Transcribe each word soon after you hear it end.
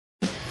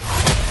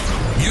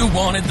You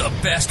wanted the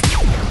best.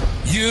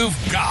 You've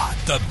got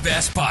the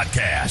best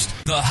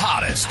podcast, the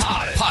hottest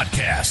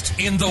podcast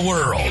in the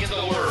world.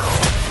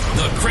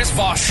 The Chris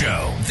Voss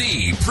Show,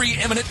 the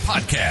preeminent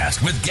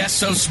podcast with guests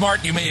so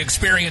smart you may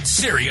experience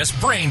serious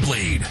brain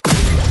bleed.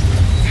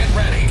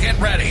 Get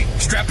ready.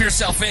 Strap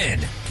yourself in.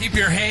 Keep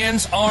your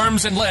hands,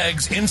 arms, and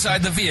legs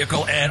inside the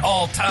vehicle at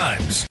all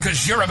times,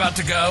 because you're about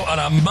to go on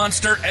a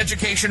monster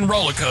education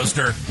roller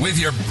coaster with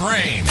your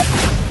brain.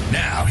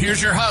 Now,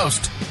 here's your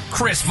host,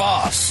 Chris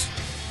Voss.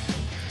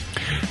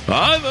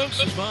 Hi, folks.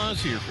 Chris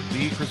Voss here from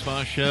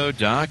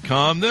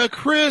thechrisvossshow.com,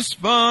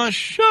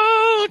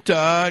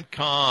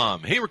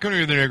 thechrisvossshow.com. Hey, we're coming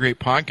here with another great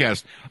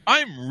podcast.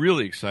 I'm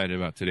really excited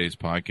about today's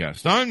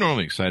podcast. Now, I'm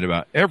normally excited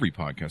about every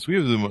podcast. We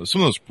have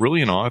some of those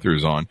brilliant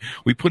authors on.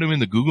 We put them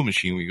in the Google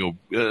machine. We go,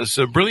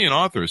 some brilliant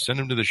authors, send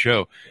them to the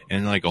show,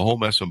 and like a whole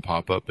mess of them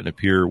pop up and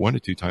appear 1 to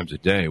 2 times a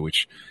day,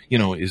 which, you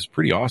know, is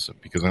pretty awesome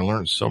because I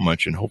learned so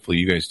much, and hopefully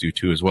you guys do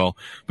too as well.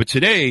 But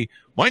today,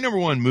 my number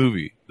one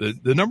movie,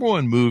 the number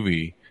one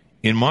movie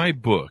in my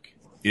book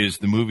is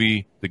the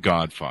movie The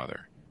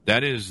Godfather.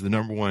 That is the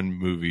number one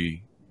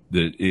movie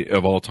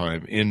of all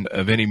time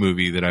of any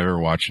movie that I've ever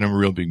watched. And I'm a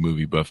real big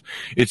movie buff.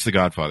 It's The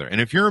Godfather.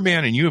 And if you're a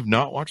man and you have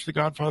not watched The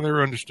Godfather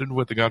or understood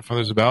what The Godfather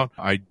is about,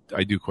 I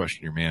do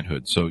question your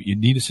manhood. So you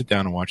need to sit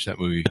down and watch that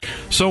movie.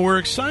 So we're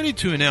excited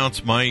to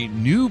announce my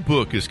new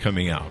book is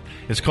coming out.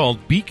 It's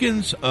called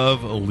Beacons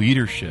of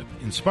Leadership,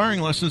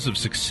 Inspiring Lessons of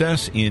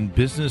Success in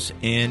Business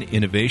and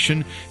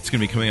Innovation. It's going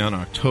to be coming out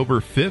on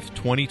October 5th,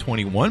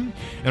 2021.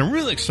 And I'm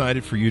really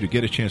excited for you to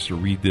get a chance to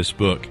read this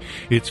book.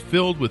 It's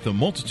filled with a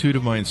multitude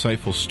of my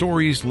insightful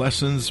stories,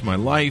 lessons, my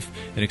life,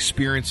 and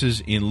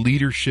experiences in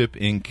leadership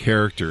and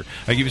character.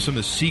 I give you some of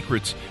the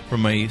secrets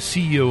from my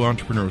CEO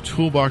entrepreneurial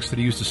toolbox that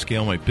I use to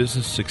scale my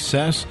business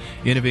success,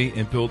 innovate,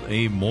 and build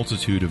a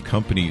multitude of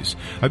companies.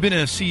 I've been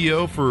a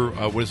CEO for,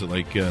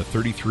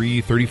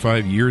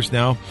 35 years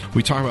now.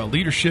 We talk about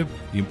leadership,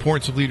 the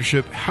importance of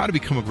leadership, how to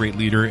become a great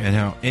leader, and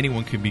how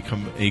anyone can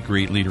become a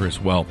great leader as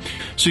well.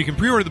 So you can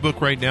pre-order the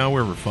book right now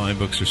wherever fine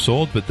books are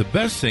sold, but the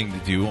best thing to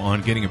do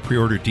on getting a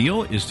pre-order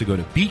deal is to go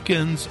to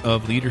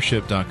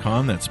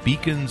beaconsofleadership.com. That's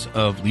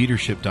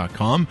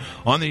beaconsofleadership.com.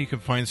 On there you can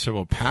find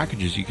several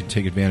packages you can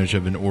take advantage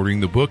of in ordering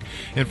the book.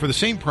 And for the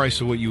same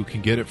price of what you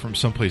can get it from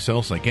someplace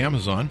else like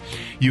Amazon,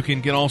 you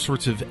can get all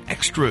sorts of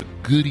extra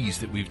goodies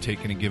that we've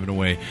taken and given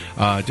away.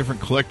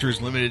 Different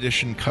collectors, limited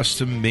edition,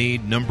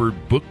 custom-made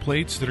numbered book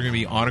plates that are going to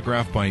be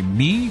autographed by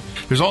me.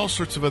 There's all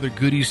sorts of other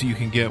goodies that you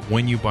can get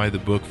when you buy the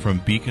book from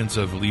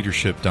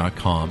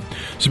beaconsofleadership.com.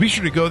 So be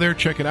sure to go there,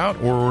 check it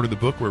out, or order the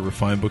book wherever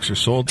fine books are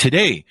sold.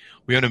 Today,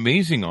 we have an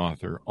amazing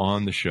author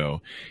on the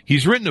show.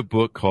 He's written a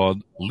book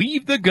called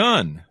Leave the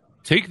Gun,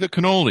 Take the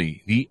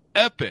Cannoli, the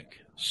epic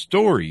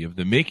story of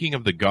the making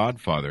of The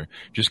Godfather.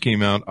 Just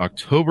came out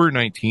October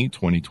 19th,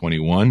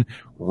 2021.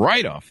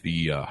 Right off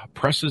the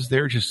presses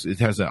there. It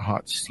has that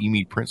hot,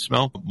 steamy print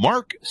smell.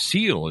 Mark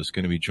Seal is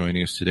going to be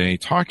joining us today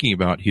talking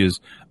about his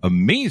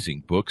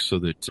amazing book so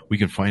that we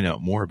can find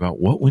out more about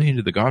what went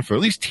into The Godfather.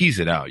 At least tease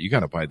it out. You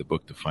got to buy the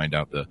book to find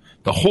out the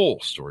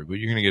whole story, but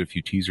you're going to get a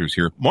few teasers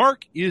here.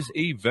 Mark is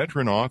a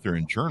veteran author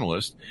and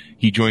journalist.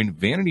 He joined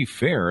Vanity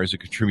Fair as a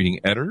contributing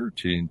editor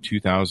in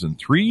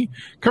 2003,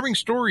 covering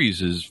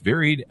stories as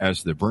varied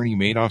as the Bernie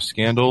Madoff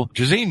scandal.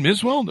 Ghislaine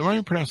Maxwell, am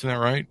I pronouncing that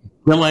right?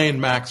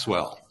 Ghislaine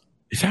Maxwell.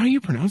 Is that how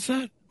you pronounce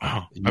that?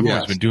 Wow. I've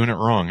always been doing it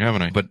wrong,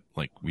 haven't I? But,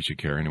 we should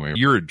care anyway.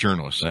 You're a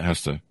journalist. That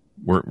has to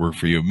work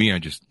for you. Me, I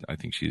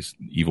think she's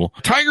evil.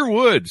 Tiger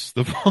Woods.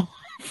 I'm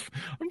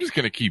just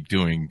going to keep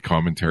doing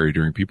commentary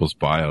during people's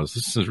bios.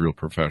 This is real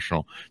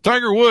professional.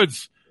 Tiger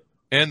Woods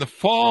and the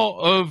fall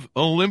of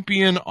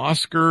Olympian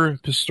Oscar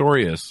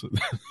Pistorius,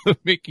 the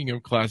making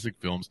of classic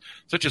films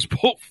such as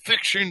Pulp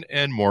Fiction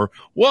and more.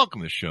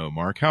 Welcome to the show,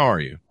 Mark. How are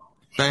you?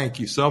 Thank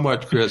you so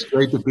much, Chris.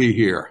 Great to be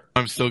here.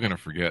 I'm still going to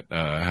forget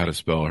how to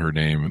spell her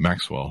name,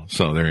 Maxwell.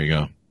 So there you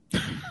go.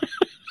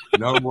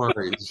 No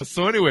worries.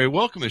 So anyway,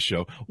 welcome to the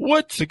show.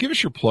 Give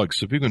us your plug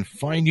so people can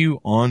find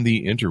you on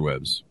the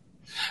interwebs.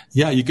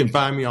 Yeah, you can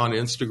find me on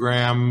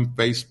Instagram,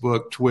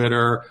 Facebook,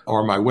 Twitter,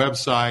 or my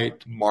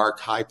website,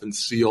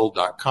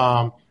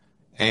 mark-seal.com.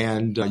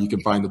 And you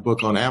can find the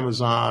book on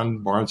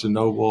Amazon, Barnes &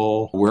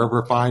 Noble,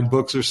 wherever fine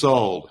books are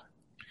sold.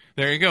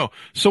 There you go.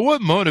 So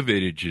what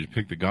motivated you to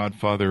pick The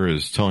Godfather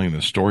as telling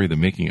the story, the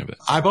making of it?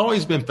 I've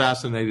always been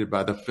fascinated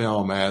by the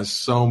film, as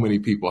so many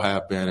people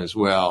have been as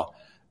well.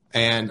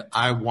 And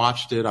I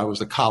watched it. I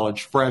was a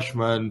college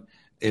freshman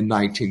in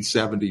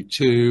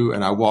 1972,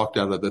 and I walked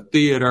out of the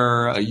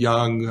theater, a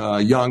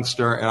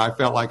youngster, and I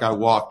felt like I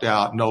walked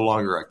out no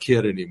longer a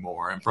kid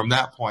anymore. And from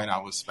that point, I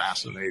was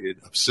fascinated,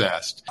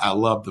 obsessed. I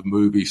loved the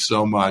movie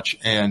so much.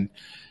 And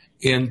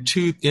in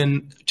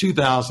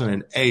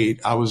 2008,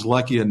 I was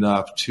lucky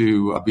enough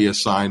to be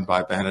assigned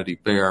by Vanity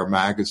Fair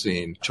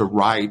magazine to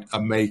write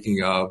a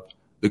making of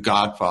The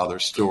Godfather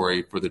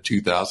story for the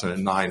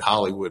 2009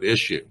 Hollywood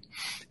issue.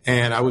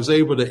 And I was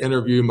able to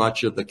interview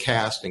much of the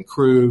cast and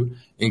crew,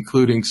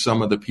 including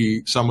some of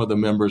the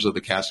members of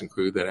the cast and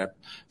crew that have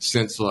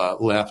since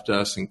left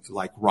us,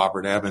 like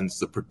Robert Evans,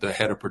 the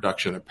head of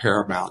production at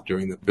Paramount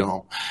during the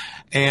film.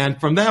 And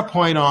from that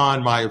point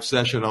on, my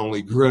obsession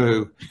only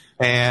grew.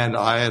 And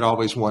I had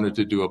always wanted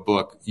to do a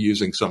book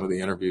using some of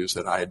the interviews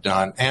that I had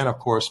done. And of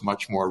course,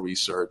 much more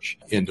research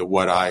into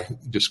what I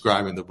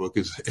describe in the book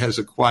as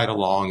quite a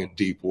long and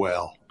deep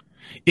well.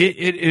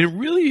 It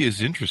really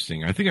is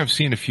interesting. I think I've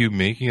seen a few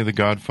Making of the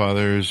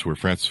Godfathers where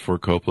Francis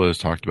Ford Coppola has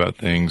talked about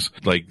things.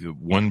 Like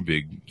one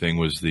big thing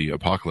was the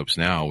Apocalypse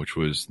Now, which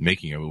was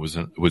making of it was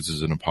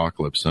an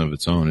apocalypse of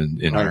its own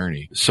in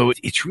irony. So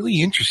it's really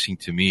interesting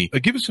to me.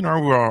 Give us an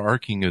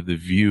overarching of the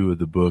view of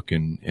the book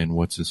and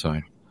what's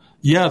inside.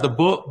 Yeah, the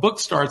book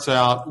starts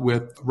out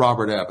with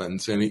Robert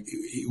Evans, and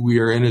we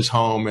are in his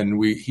home,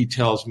 and he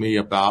tells me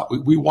about,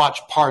 we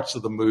watch parts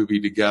of the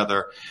movie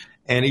together,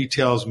 and he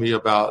tells me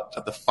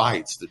about the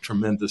fights, the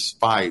tremendous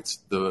fights,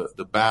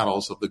 the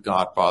battles of The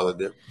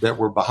Godfather that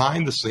were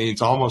behind the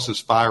scenes, almost as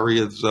fiery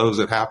as those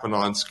that happened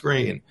on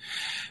screen.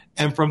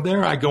 And from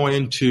there, I go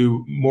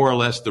into more or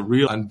less the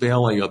real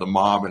unveiling of the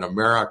mob in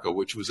America,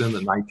 which was in the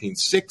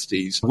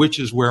 1960s, which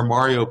is where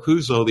Mario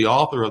Puzo, the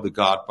author of The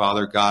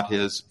Godfather, got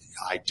his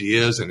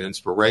ideas and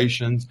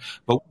inspirations.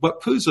 But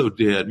what Puzo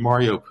did,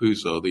 Mario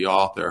Puzo, the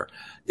author,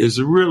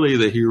 is really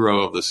the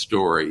hero of the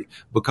story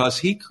because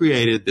he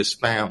created this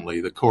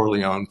family, the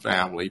Corleone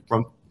family,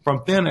 from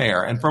thin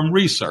air and from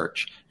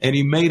research. And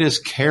he made us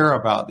care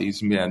about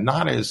these men,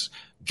 not as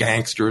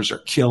gangsters or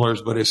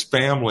killers, but as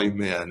family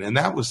men. And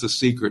that was the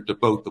secret to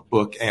both the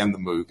book and the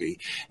movie.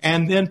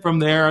 And then from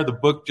there, the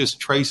book just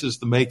traces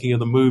the making of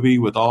the movie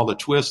with all the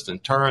twists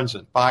and turns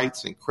and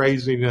fights and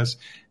craziness,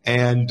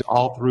 and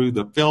all through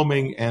the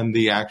filming and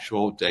the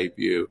actual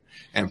debut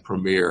and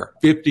premiere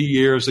 50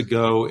 years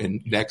ago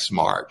next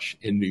March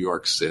in New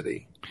York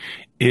City.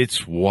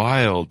 It's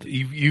wild.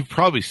 You've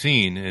probably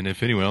seen, and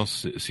if anyone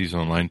else sees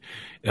online,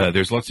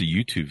 there's lots of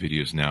YouTube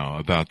videos now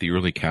about the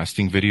early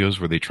casting videos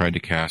where they tried to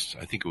cast,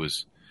 I think it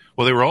was,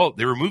 well,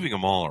 they were moving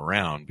them all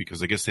around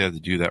because I guess they had to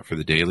do that for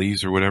the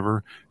dailies or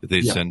whatever that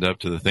they'd send up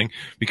to the thing,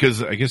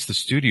 because I guess the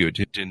studio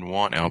didn't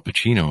want Al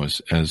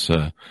Pacino as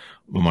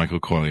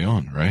Michael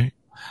Corleone, right?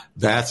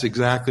 That's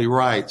exactly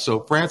right.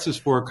 So Francis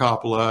Ford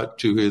Coppola,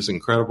 to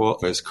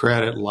his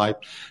credit life,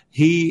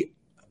 he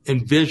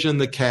envisioned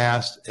the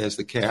cast as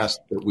the cast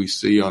that we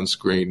see on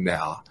screen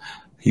now.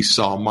 He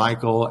saw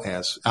Michael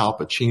as Al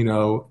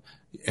Pacino,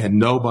 and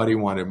nobody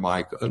wanted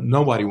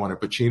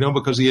Pacino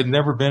because he had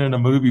never been in a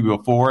movie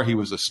before. He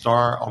was a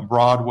star on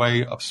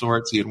Broadway of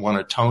sorts. He had won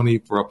a Tony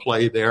for a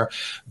play there,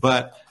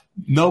 but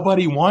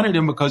nobody wanted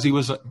him because he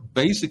was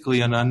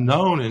basically an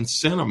unknown in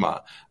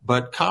cinema.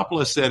 But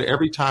Coppola said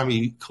every time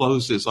he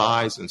closed his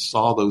eyes and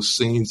saw those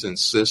scenes in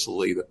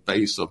Sicily, the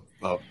face of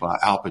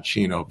Al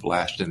Pacino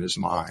flashed in his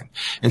mind.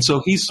 And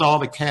so he saw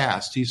the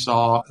cast. He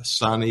saw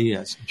Sonny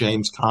as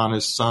James Caan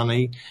as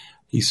Sonny.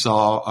 He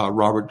saw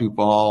Robert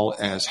Duvall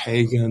as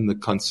Hagen, the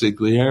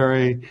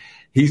consigliere.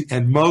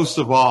 And most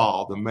of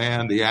all,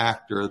 the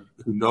actor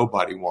who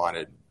nobody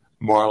wanted,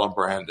 Marlon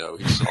Brando.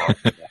 He saw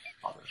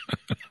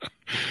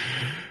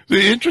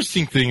The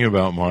interesting thing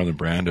about Marlon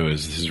Brando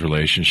is his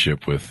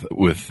relationship with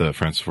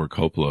Francis Ford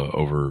Coppola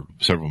over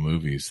several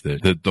movies.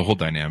 That the whole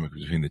dynamic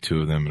between the two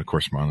of them, and of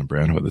course Marlon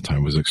Brando at the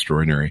time, was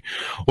extraordinary.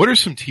 What are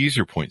some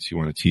teaser points you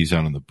want to tease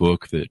out in the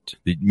book that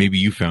maybe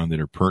you found that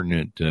are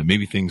pertinent?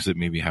 Maybe things that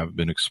maybe haven't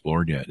been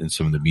explored yet in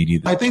some of the media.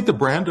 I think the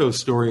Brando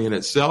story in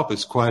itself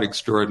is quite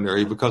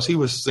extraordinary because he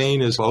was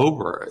seen as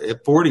over.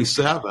 At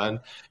 47,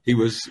 he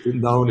was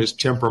known as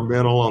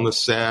temperamental on the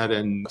set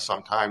and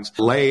sometimes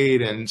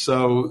late, and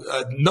so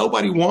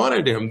nobody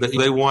wanted him.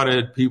 They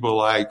wanted people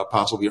like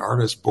possibly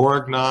Ernest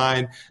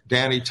Borgnine.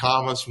 Danny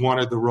Thomas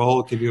wanted the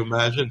role. Can you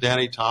imagine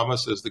Danny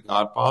Thomas as the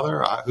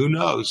Godfather? Who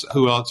knows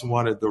who else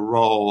wanted the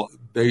role?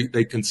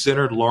 They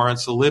considered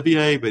Laurence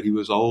Olivier, but he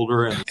was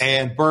older,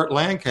 and Burt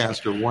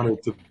Lancaster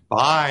wanted to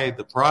buy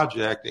the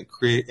project and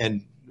create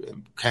and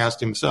cast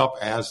himself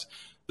as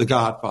the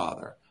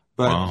Godfather.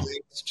 But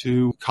thanks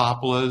to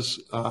Coppola's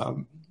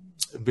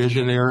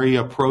visionary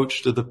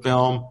approach to the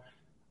film,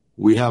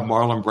 we have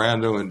Marlon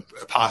Brando in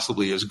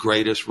possibly his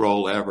greatest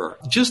role ever.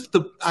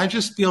 I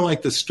just feel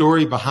like the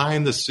story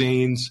behind the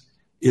scenes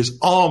is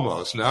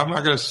almost, now I'm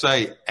not going to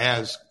say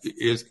as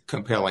is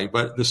compelling,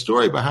 but the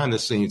story behind the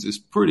scenes is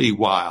pretty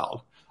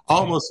wild,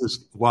 almost as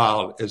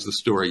wild as the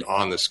story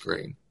on the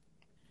screen.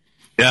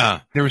 Yeah,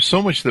 there was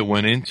so much that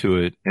went into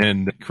it,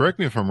 and correct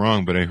me if I'm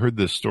wrong, but I heard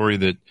this story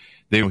that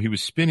he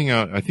was spinning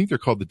out, I think they're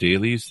called the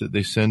dailies that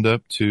they send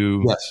up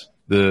to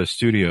the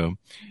studio,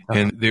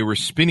 and they were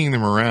spinning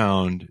them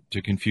around to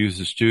confuse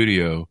the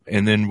studio.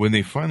 And then when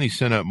they finally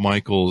sent up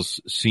Michael's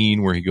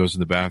scene where he goes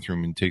in the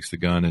bathroom and takes the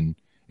gun and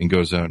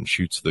goes out and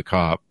shoots the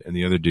cop and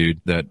the other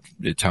dude, that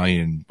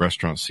Italian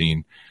restaurant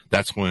scene,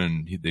 that's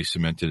when they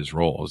cemented his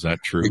role. Is that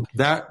true?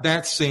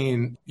 That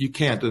scene, you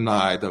can't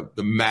deny the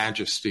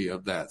majesty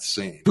of that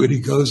scene. When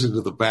he goes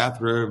into the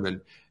bathroom, and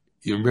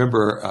you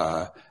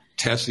remember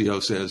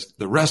Tessio says,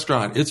 the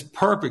restaurant, it's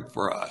perfect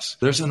for us.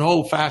 There's an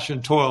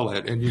old-fashioned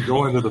toilet. And you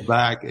go into the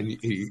back and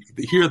you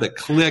hear the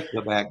click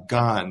of that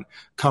gun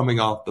coming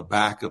off the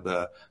back of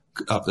the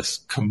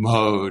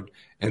commode.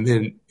 And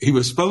then he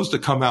was supposed to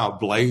come out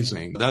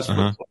blazing. That's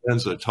what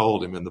Clemenza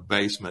told him in the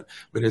basement.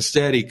 But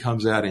instead he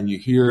comes out and you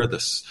hear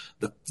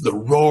the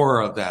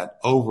roar of that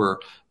overhead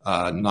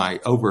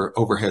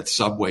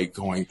subway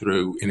going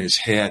through in his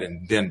head.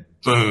 And then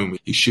boom,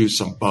 he shoots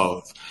them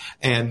both.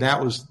 And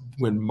that was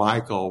when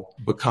Michael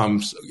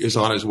is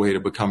on his way to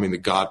becoming the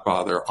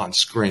Godfather on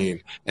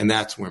screen. And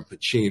that's when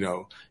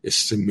Pacino is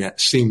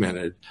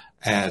cemented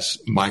as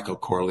Michael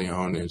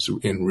Corleone is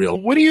in real.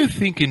 What do you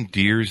think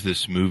endears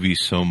this movie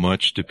so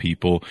much to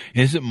people?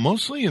 Is it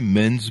mostly a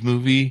men's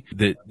movie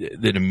that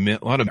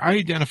a lot of, I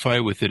identify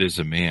with it as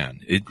a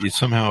man. It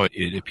somehow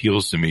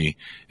appeals to me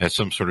at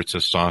some sort of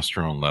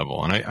testosterone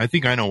level. And I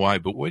think I know why,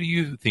 but what do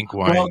you think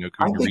why? Well,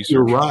 I think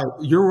you're right.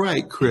 You're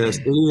right, Chris.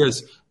 It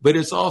is, but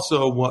it's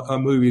also a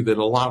movie that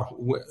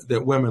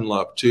that women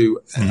love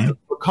too,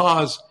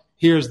 because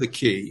here's the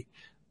key.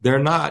 They're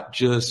not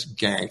just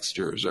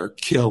gangsters or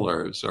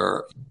killers,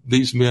 or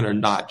these men are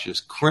not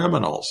just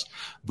criminals,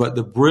 but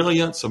the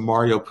brilliance of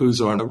Mario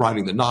Puzo in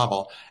writing the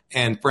novel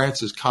and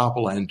Francis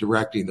Coppola in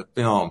directing the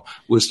film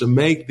was to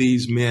make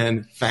these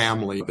men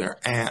family, their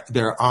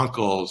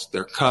uncles,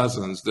 their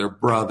cousins, their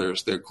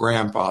brothers, their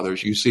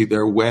grandfathers. You see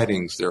their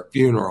weddings, their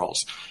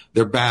funerals,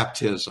 their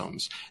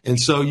baptisms. And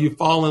so you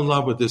fall in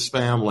love with this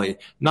family,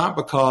 not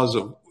because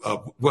of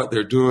what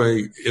they're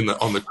doing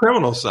on the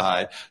criminal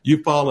side.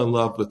 You fall in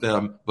love with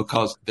them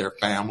because they're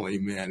family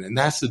men. And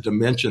that's the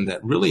dimension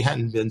that really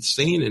hadn't been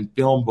seen in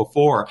film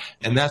before.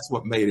 And that's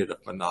what made it a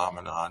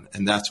phenomenon.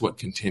 And that's what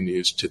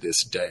continues to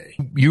this day.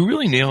 You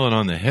really nail it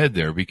on the head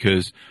there,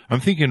 because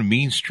I'm thinking of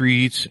Mean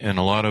Streets and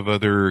a lot of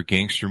other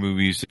gangster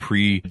movies that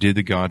did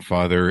The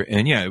Godfather.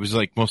 And yeah, it was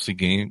like mostly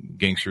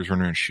gangsters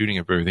running around shooting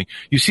up everything.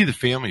 You see the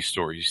family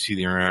stories. You see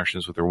the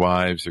interactions with their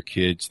wives, their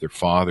kids, their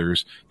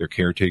fathers, their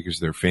caretakers,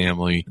 their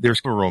family.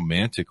 There's a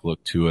romantic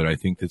look to it, I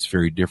think, that's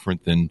very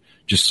different than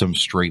just some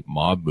straight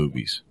mob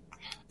movies.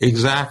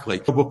 Exactly.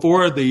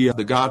 Before the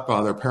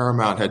Godfather,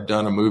 Paramount had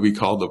done a movie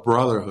called The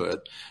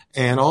Brotherhood.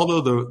 And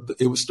although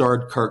it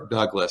starred Kirk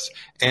Douglas,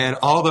 and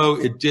although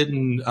it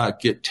didn't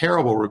get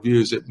terrible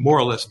reviews, it more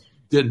or less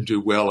didn't do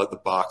well at the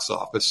box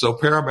office. So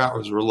Paramount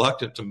was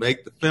reluctant to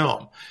make the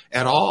film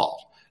at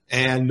all.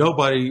 And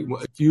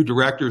a few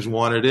directors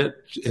wanted it,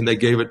 and they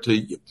gave it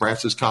to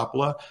Francis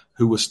Coppola,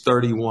 who was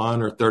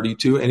 31 or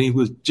 32, and he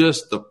was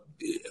just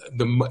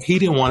he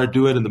didn't want to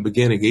do it in the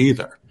beginning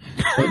either.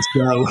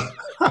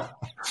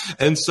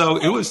 And so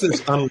it was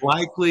this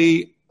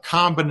unlikely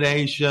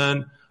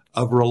combination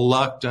of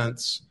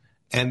reluctance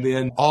and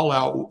then all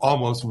out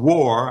almost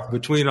war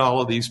between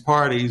all of these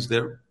parties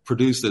that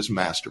produced this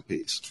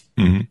masterpiece.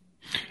 Mm-hmm.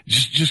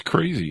 Just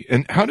crazy.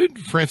 And how did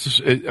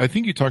Francis, I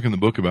think you talk in the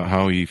book about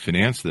how he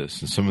financed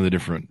this and some of the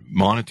different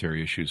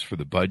monetary issues for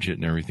the budget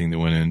and everything that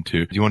went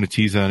into. Do you want to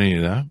tease out any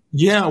of that?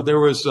 Yeah,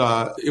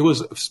 it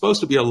was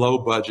supposed to be a low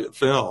budget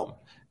film.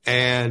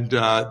 And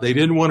they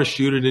didn't want to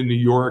shoot it in New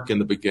York in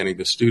the beginning.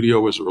 The studio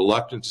was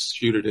reluctant to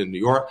shoot it in New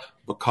York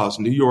because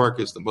New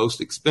York is the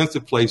most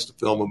expensive place to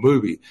film a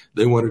movie.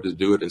 They wanted to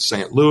do it in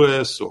St.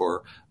 Louis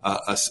or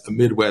a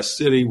Midwest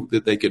city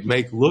that they could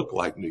make look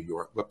like New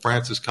York. But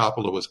Francis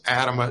Coppola was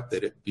adamant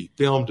that it be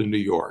filmed in New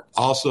York.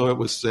 Also, it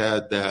was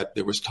said that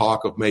there was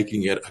talk of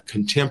making it a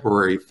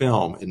contemporary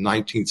film in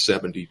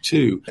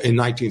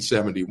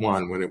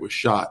 1971 when it was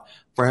shot.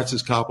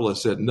 Francis Coppola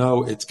said,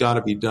 no, it's got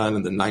to be done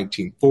in the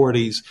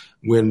 1940s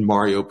when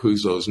Mario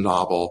Puzo's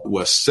novel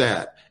was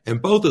set.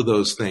 And both of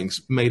those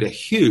things made a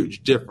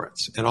huge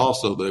difference. And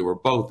also they were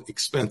both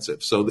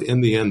expensive. So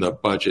in the end, the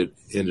budget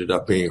ended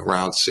up being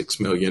around $6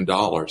 million,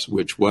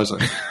 which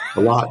wasn't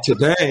a lot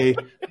today,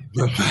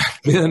 but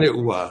back then it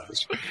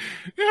was.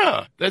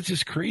 Yeah, that's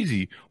just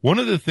crazy. One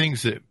of the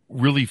things that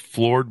really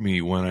floored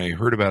me when I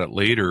heard about it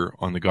later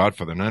on The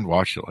Godfather, and I'd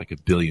watched it like a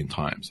billion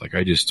times. Like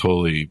I just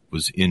totally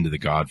was into The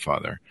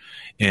Godfather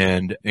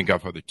and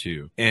Godfather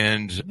 2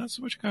 and not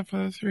so much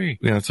Godfather 3.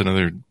 Yeah, that's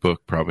another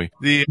book probably.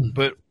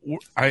 But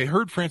I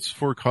heard Francis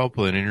Ford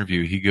Coppola in an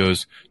interview. He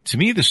goes, to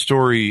me, the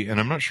story, and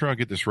I'm not sure I'll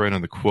get this right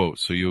on the quote,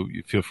 so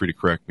you feel free to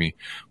correct me,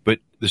 but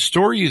the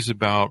story is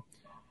about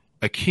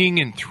a king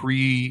and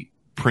three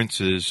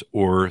princes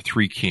or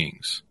three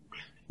kings.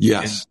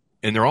 Yes.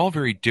 And they're all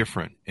very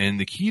different. And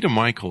the key to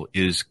Michael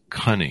is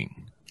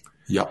cunning.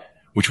 Yep.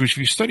 Which if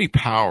you study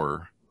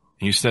power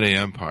and you study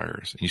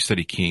empires and you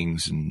study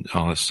kings and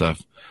all that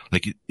stuff,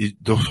 like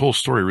the whole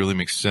story really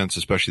makes sense,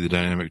 especially the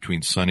dynamic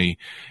between Sonny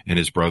and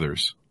his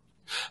brothers.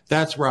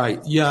 That's right.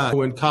 Yeah.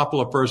 When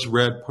Coppola first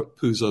read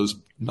Puzo's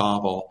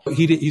novel,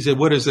 he said,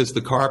 what is this,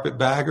 the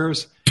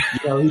carpetbaggers?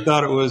 He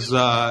thought it was,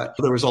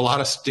 there was a lot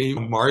of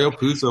steam. Mario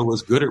Puzo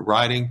was good at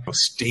writing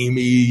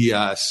steamy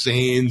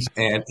scenes,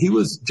 and he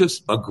was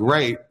just a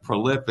great,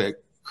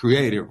 prolific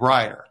creative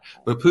writer.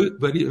 But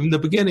in the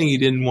beginning, he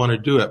didn't want to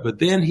do it. But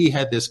then he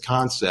had this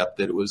concept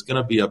that it was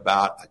going to be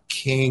about a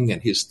king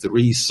and his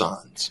 3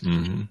 sons.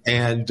 Mm-hmm.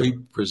 And he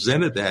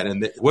presented that.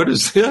 And what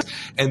is this?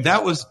 And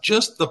that was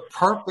just the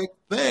perfect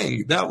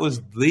thing. That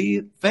was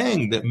the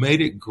thing that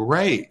made it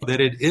great,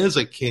 that it is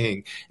a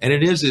king and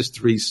it is his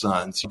 3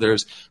 sons.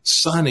 There's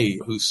Sonny,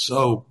 who's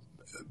so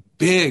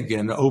big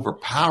and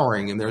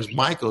overpowering. And there's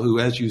Michael, who,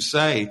 as you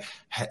say,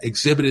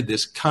 exhibited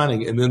this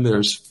cunning. And then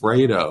there's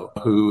Fredo,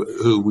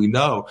 who we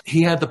know.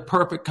 He had the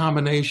perfect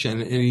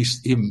combination, and he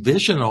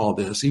envisioned all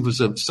this. He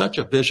was such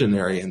a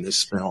visionary in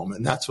this film,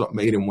 and that's what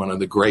made him one of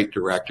the great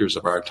directors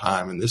of our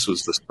time. And this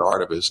was the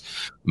start of his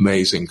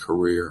amazing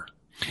career.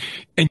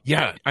 And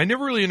yeah, I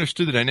never really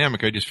understood the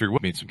dynamic. I just figured,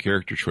 what made some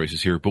character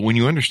choices here. But when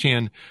you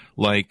understand,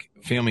 like,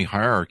 family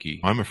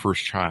hierarchy, I'm a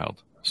first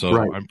child. So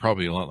right. I'm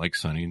probably a lot like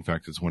Sonny. In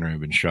fact, it's when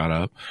I've been shot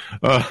up.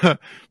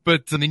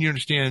 But then you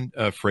understand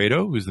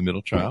Fredo, who's the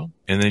middle child.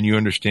 And then you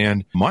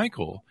understand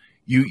Michael.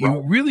 You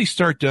really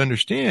start to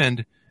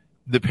understand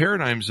the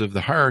paradigms of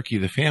the hierarchy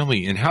of the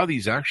family and how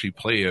these actually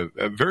play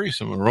a very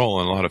similar role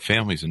in a lot of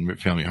families and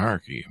family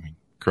hierarchy. I mean,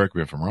 correct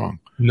me if I'm wrong.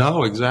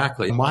 No,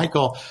 exactly.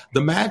 Michael,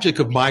 the magic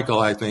of Michael,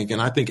 I think,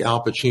 and I think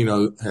Al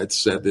Pacino had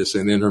said this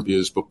in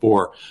interviews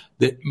before,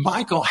 that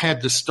Michael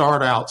had to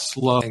start out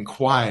slow and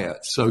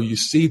quiet. So you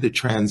see the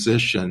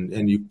transition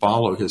and you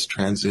follow his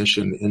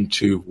transition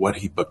into what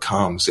he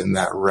becomes in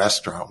that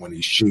restaurant when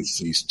he shoots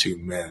these 2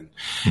 men.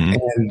 Mm-hmm.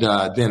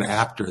 And then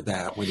after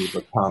that, when he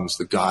becomes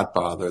the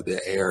godfather, the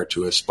heir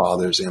to his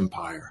father's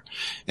empire.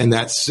 And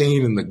that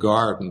scene in the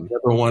garden,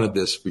 never wanted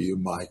this for you,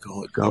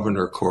 Michael,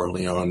 Governor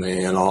Corleone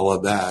and all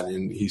of that.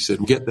 And he said,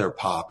 get there,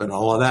 Pop, and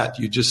all of that.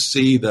 You just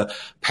see the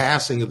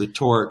passing of the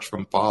torch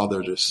from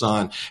father to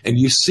son. And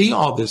you see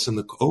all this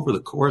over the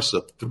course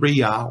of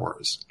 3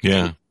 hours.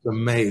 Yeah. It's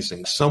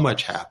amazing. So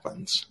much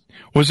happens.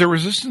 Was there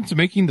resistance to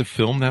making the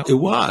film now? It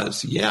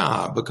was,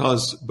 yeah,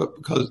 because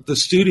the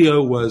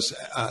studio was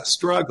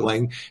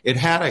struggling. It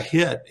had a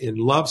hit in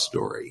Love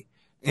Story.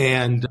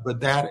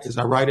 But that, as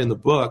I write in the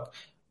book,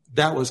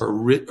 that was a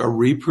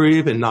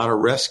reprieve and not a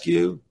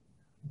rescue.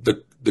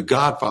 The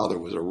Godfather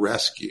was a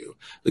rescue.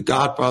 The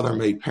Godfather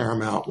made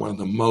Paramount one of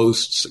the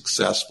most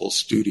successful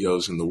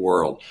studios in the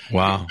world.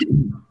 Wow.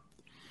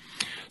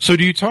 So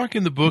do you talk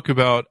in the book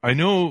about, I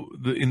know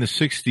in the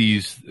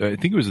 60s, I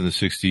think it was in the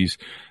 60s,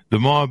 the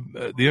mob,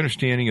 the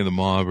understanding of the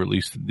mob, or at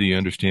least the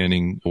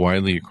understanding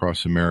widely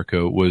across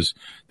America, was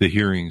the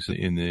hearings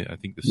in the, I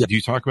think, yeah. Do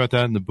you talk about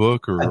that in the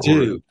book? I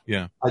do.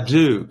 Yeah. I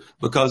do,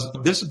 because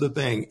this is the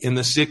thing. In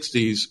the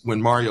 60s,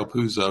 when Mario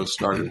Puzo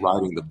started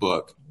writing the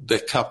book, the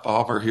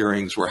Kefauver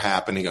hearings were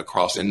happening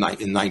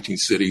in 19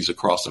 cities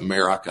across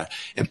America.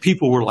 And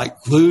people were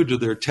like glued to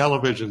their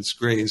television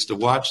screens to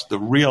watch the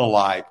real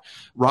life.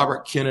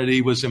 Robert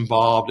Kennedy was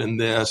involved in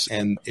this,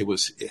 and it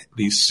was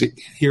these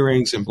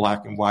hearings in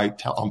black and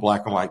white, on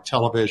black and white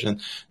television.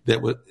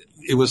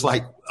 It was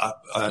like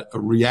a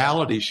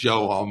reality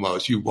show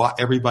almost.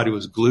 Everybody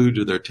was glued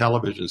to their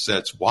television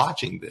sets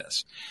watching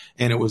this.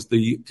 And it was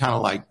the kind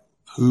of like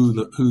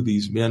who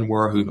these men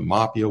were, who the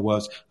mafia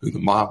was, who the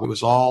mob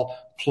was, all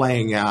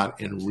playing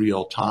out in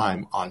real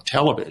time on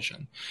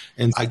television.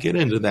 And I get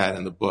into that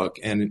in the book.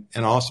 And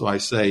also I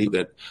say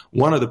that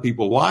one of the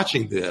people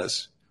watching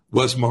this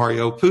was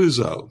Mario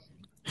Puzo.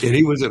 And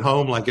he was at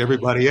home like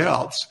everybody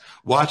else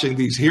watching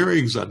these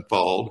hearings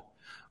unfold.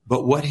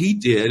 But what he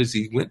did is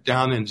he went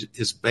down in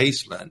his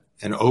basement,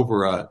 and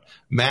over a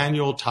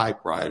manual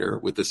typewriter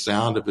with the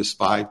sound of his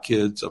 5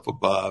 kids up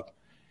above,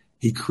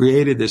 he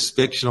created this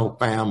fictional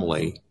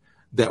family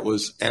that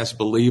was as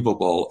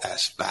believable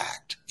as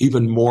fact,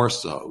 even more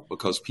so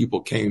because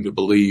people came to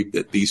believe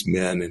that these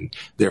men and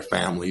their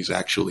families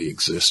actually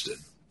existed.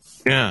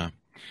 Yeah.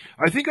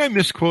 I think I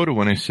misquoted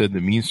when I said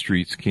that Mean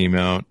Streets came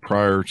out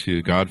prior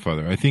to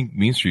Godfather. I think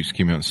Mean Streets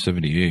came out in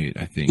 78,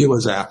 I think. It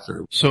was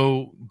after.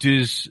 So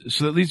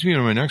that leads me to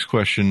my next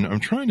question. I'm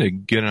trying to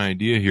get an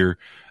idea here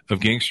of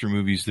gangster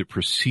movies that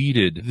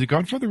preceded. Did The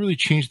Godfather really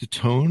change the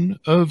tone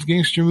of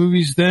gangster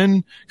movies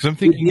then? Because I'm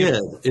thinking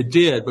it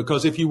did.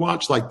 Because if you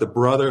watch like The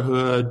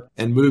Brotherhood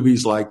and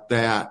movies like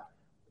that,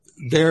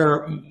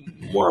 they're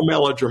more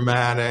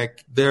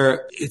melodramatic.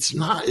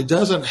 It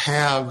doesn't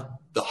have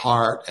the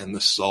heart and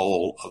the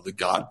soul of The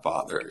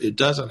Godfather. It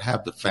doesn't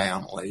have the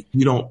family.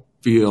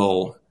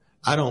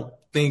 I don't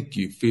think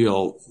you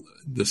feel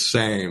the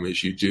same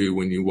as you do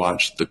when you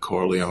watch the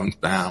Corleone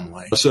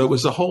family. So it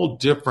was a whole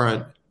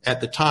different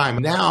at the time.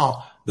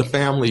 Now the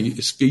family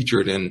is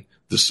featured in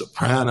The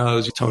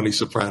Sopranos, Tony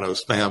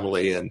Soprano's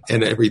family, and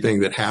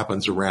everything that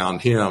happens around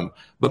him.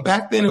 But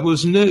back then it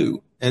was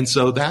new. And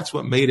so that's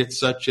what made it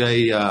such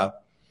a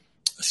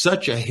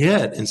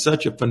hit and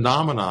such a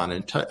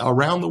phenomenon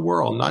around the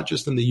world, not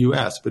just in the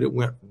U.S., but it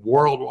went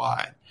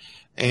worldwide.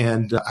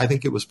 And I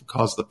think it was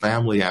because the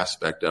family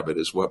aspect of it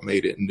is what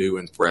made it new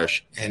and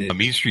fresh. And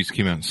Mean Streets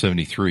came out in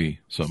 73,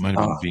 so it might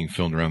have been being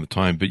filmed around the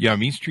time. But yeah,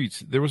 Mean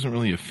Streets, there wasn't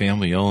really a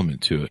family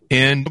element to it.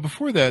 And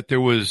before that,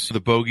 there was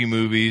the Bogey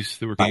movies.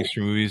 There were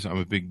gangster movies. I'm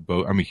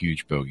a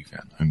huge Bogey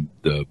fan. I'm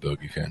the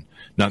Bogey fan.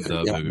 Not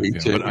the Bogey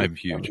fan, but I'm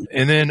huge.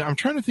 And then I'm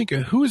trying to think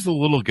of who is the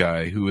little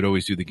guy who would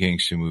always do the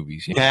gangster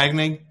movies.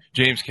 Cagney?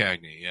 James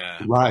Cagney, yeah.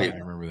 Right. I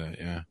remember that,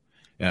 yeah.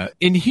 Yeah,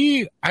 and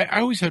I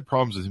always had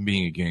problems with him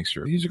being a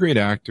gangster. He's a great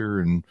actor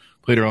and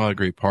played a lot of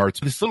great parts.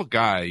 This little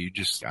guy,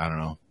 I don't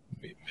know,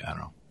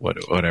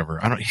 whatever.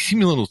 He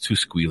seemed a little too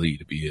squealy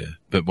to be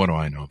but what do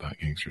I know about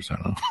gangsters? I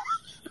don't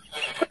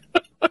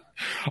know.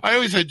 I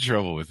always had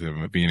trouble with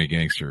him being a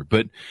gangster.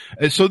 But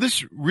so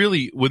this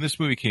really, when this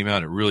movie came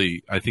out, it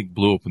really, I think,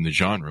 blew open the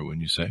genre,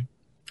 wouldn't you say?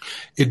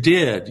 It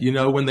did. You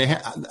know, when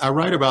I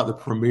write about the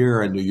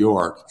premiere in New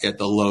York at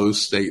the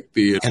Lowe's State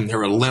Theater, and there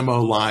were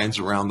limo lines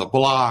around the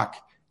block,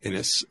 and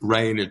it's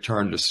rain had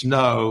turned to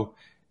snow.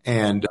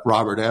 And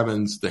Robert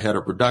Evans, the head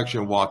of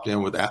production, walked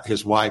in with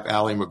his wife,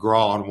 Allie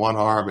McGraw, on one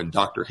arm and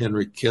Dr.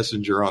 Henry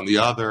Kissinger on the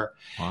other.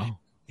 Wow.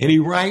 And he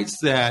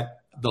writes that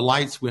the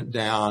lights went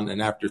down,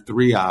 and after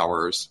 3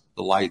 hours,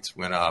 the lights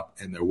went up,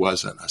 and there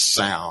wasn't a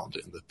sound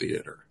in the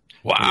theater.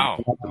 Wow. And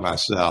I thought to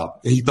myself,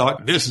 he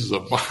thought, this is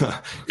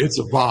it's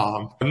a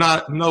bomb.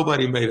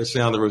 Nobody made a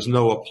sound. There was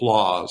no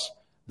applause.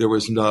 There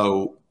was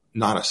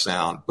not a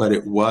sound, but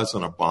it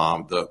wasn't a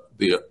bomb.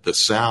 The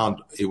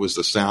sound, it was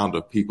the sound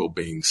of people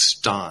being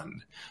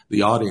stunned.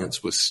 The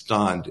audience was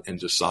stunned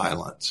into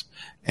silence.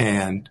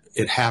 And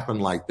it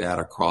happened like that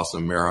across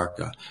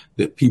America,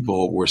 that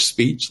people were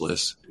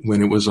speechless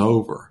when it was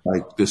over.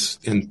 Like this,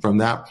 and from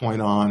that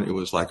point on, it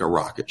was like a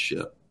rocket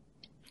ship.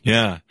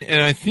 Yeah.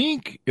 And I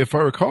think, if I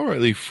recall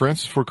rightly,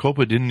 Francis Ford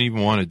Coppola didn't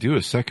even want to do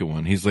a second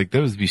one. He's like,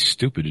 that would be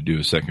stupid to do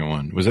a second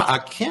one. Was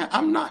that?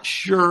 I'm not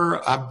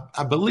sure.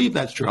 I believe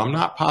that's true. I'm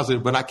not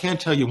positive, but I can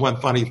tell you one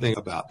funny thing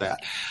about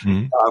that.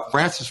 Mm-hmm.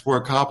 Francis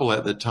Ford Coppola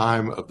at the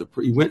time of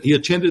he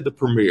attended the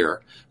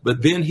premiere,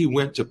 but then he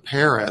went to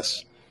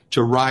Paris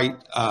to write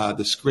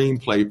the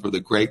screenplay for The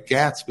Great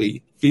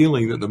Gatsby,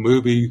 feeling that the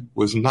movie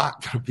was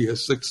not going to be a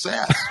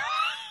success.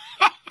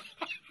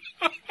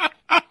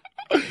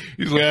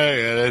 He's like,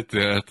 yeah,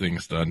 that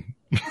thing's done.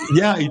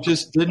 Yeah, he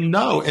just didn't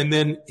know. And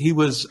then he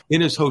was in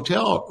his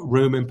hotel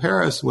room in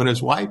Paris when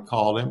his wife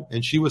called him,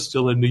 and she was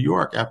still in New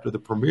York after the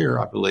premiere,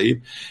 I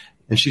believe.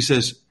 And she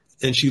says,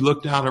 and she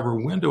looked out of her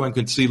window and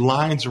could see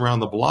lines around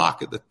the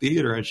block at the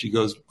theater. And she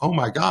goes, oh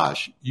my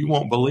gosh, you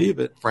won't believe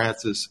it,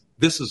 Francis.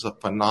 This is a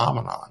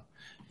phenomenon,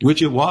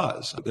 which it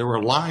was. There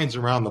were lines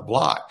around the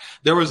block.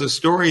 There was a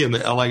story in the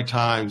LA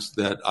Times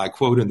that I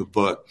quote in the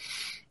book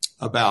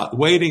about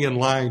waiting in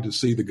line to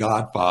see The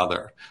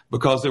Godfather,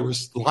 because there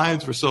was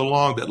lines for so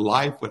long that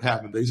life would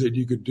happen. They said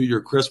you could do your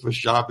Christmas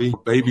shopping,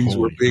 babies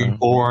were being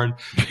born,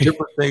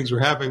 different things were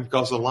happening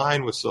because the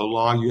line was so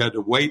long. You had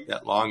to wait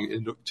that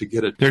long to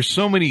get it.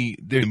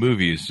 The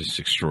movie is just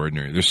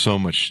extraordinary. There's so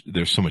much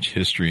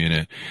history in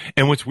it.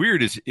 And what's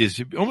weird is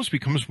it almost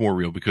becomes more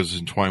real because it's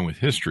entwined with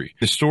history.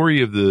 The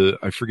story of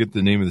I forget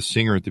the name of the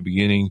singer at the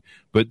beginning,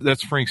 but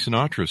that's Frank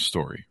Sinatra's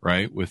story,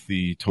 right? With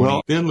the Tony.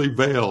 Well, thinly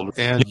veiled.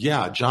 And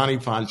yeah, Johnny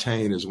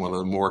Fontaine is one of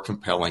the more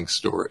compelling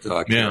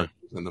characters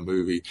in the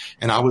movie.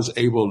 And I was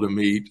able to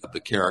meet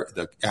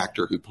the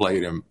actor who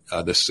played him,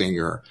 the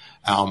singer,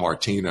 Al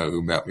Martino,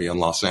 who met me in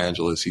Los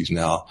Angeles. He's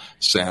now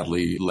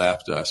sadly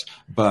left us,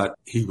 but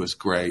he was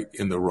great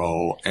in the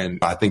role. And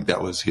I think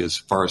that was his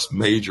first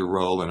major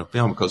role in a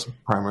film, because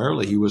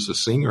primarily he was a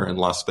singer in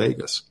Las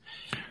Vegas.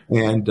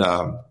 And,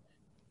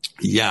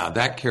 yeah,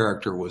 that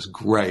character was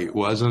great,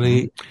 wasn't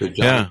he?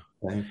 Yeah.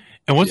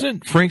 And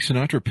wasn't Frank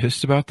Sinatra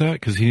pissed about that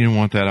because he didn't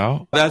want that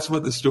out? That's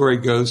what the story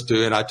goes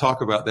to. And I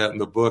talk about that in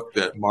the book,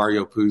 that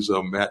Mario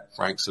Puzo met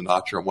Frank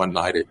Sinatra one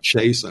night at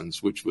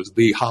Chasen's, which was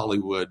the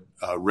Hollywood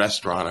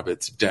restaurant of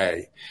its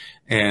day.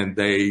 And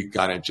they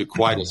got into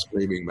quite a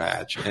screaming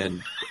match.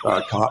 And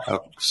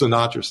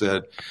Sinatra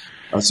said,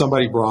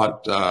 somebody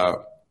brought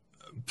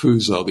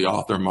Puzo, the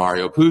author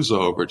Mario Puzo,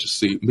 over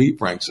to meet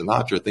Frank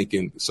Sinatra,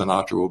 thinking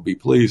Sinatra will be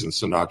pleased. And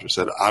Sinatra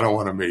said, I don't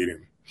want to meet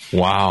him.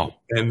 Wow.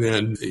 And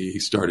then he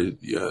started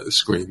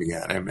screaming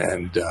at him.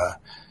 And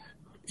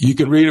you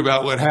can read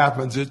about what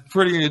happens. It's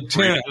pretty intense.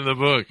 Read in the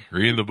book.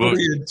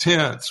 Pretty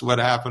intense what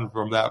happened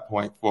from that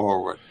point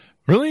forward.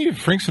 Really?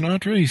 Frank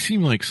Sinatra? He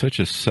seemed like such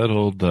a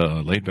settled,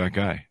 laid-back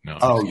guy. No.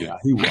 Oh, yeah,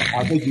 he was.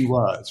 I think he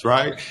was,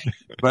 right?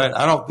 But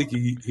I don't think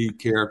he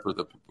cared for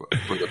the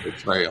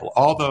betrayal.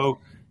 Although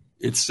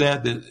it's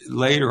said that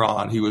later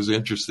on he was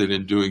interested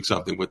in doing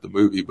something with the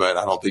movie, but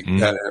I don't think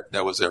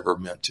that was ever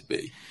meant to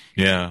be.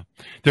 Yeah.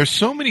 There's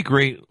so many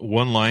great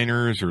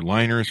one-liners or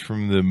liners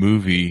from the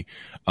movie,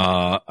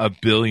 a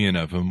billion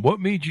of them. What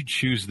made you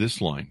choose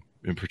this line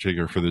in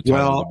particular for the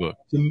title of the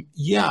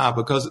book?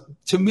 Because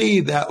to me,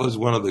 that was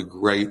one of the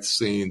great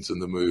scenes in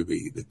the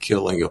movie, the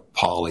killing of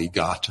Paulie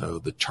Gatto,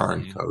 the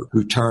turncoat,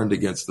 who turned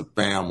against the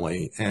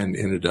family and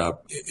ended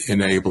up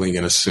enabling,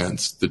 in a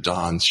sense, the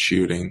Don's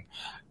shooting.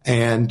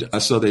 And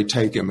so they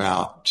take him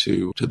out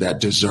to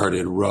that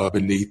deserted road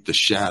beneath the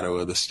shadow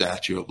of the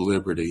Statue of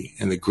Liberty.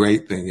 And the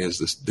great thing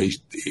is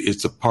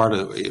it's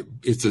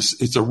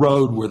a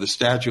road where the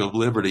Statue of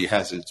Liberty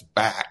has its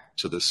back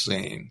to the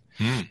scene.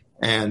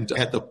 And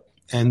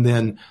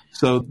then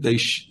so they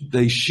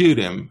shoot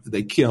him,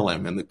 they kill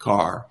him in the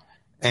car.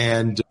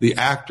 And the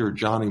actor,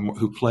 Johnny,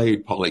 who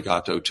played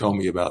Poligato, told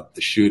me about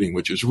the shooting,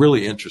 which was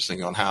really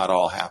interesting on how it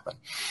all happened.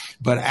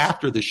 But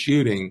after the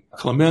shooting,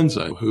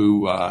 Clemenza,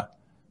 who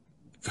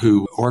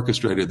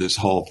orchestrated this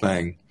whole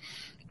thing,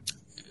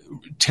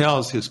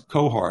 tells his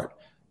cohort,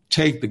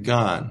 take the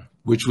gun,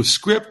 which was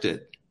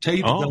scripted.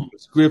 Take the gun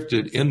was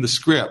scripted in the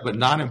script, but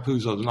not in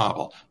Puzo's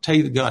novel.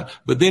 Take the gun.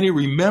 But then he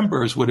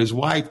remembers what his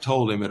wife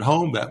told him at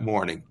home that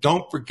morning.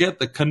 Don't forget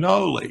the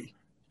cannoli.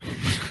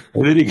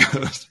 And then he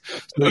goes,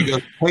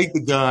 take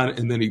the gun,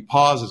 and then he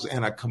pauses,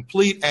 and a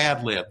complete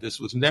ad lib. This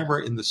was never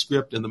in the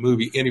script in the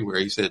movie anywhere.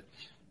 He said,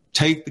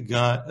 take the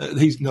gun.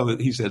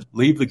 He said,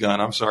 leave the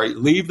gun. I'm sorry,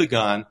 leave the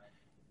gun.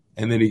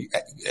 And then he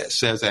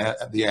says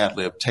the ad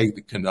lib, take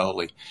the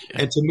cannoli.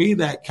 And to me,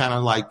 that kind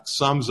of like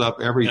sums up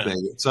everything.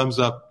 Yeah. It sums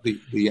up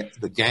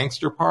the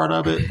gangster part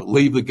of it,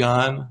 leave the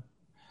gun.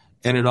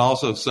 And it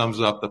also sums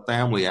up the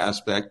family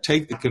aspect.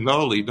 Take the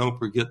cannoli, don't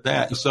forget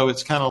that. So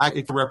it's kind of like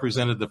it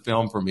represented the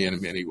film for me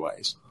in many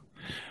ways.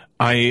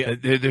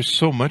 There's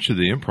so much of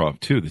the improv,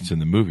 too, that's in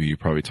the movie you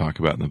probably talk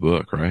about in the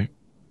book, right?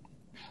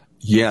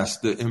 Yes,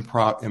 the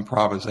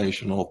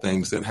improvisational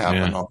things that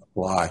happen on the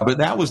fly. But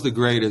that was the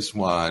greatest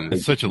one.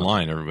 It's such a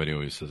line. Everybody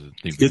always says it.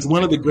 It's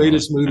one of the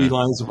greatest movie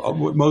lines,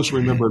 most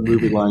remembered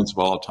movie lines of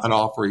all time. An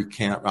offer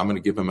I'm going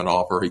to give him an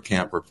offer he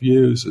can't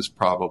refuse is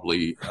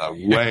probably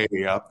way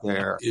up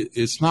there.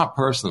 It's not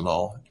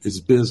personal. It's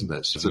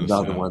business. It's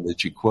another one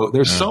that you quote.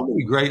 There's so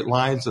many great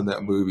lines in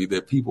that movie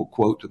that people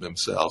quote to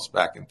themselves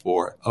back and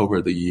forth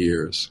over the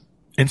years.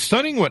 And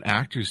studying what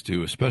actors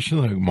do,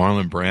 especially like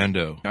Marlon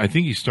Brando, I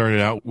think he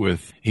started out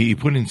with, he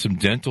put in some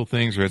dental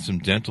things or had some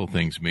dental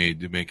things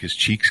made to make his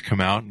cheeks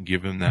come out and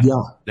give him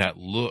that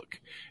look.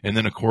 And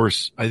then, of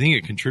course, I think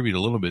it contributed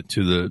a little bit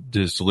to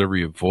his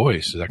delivery of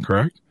voice. Is that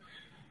correct?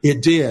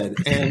 It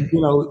did. And,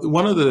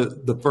 one of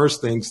the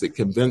first things that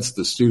convinced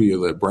the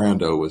studio that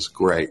Brando was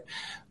great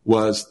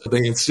was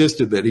they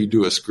insisted that he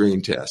do a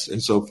screen test.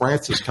 And so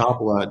Francis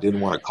Coppola didn't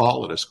want to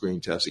call it a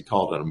screen test. He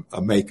called it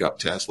a makeup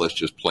test. Let's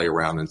just play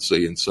around and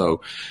see. And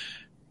so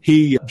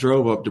he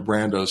drove up to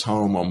Brando's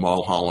home on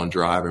Mulholland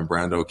Drive, and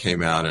Brando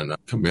came out in a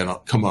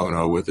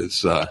kimono with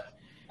his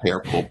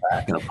hair pulled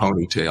back in a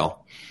ponytail.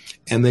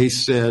 And they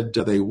said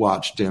they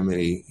watched him, and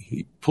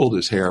he pulled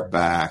his hair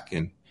back,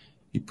 and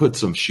he put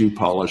some shoe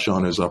polish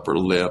on his upper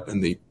lip,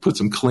 and he put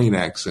some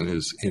Kleenex in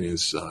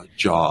his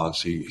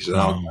jaws. He said,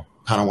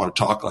 I don't want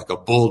to talk like a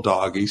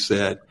bulldog, he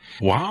said.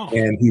 Wow.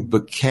 And he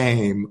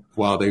became,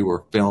 while they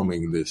were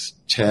filming this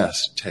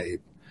test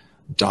tape,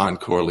 Don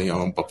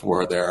Corleone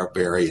before their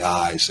very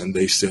eyes. And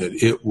they said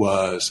it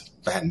was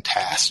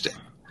fantastic.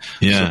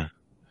 Yeah.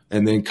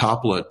 And then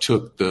Coppola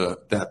took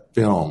that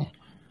film,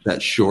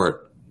 that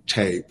short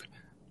tape,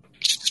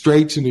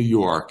 straight to New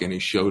York, and he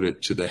showed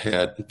it to the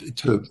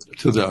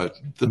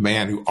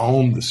man who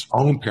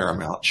owned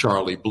Paramount,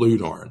 Charlie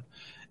Bluedorn.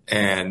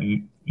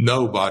 And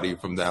nobody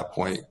from that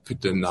point could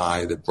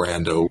deny that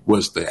Brando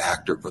was the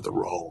actor for the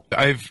role.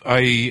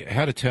 I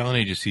had a talent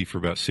agency for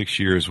about 6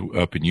 years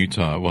up in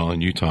Utah. Well,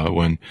 in Utah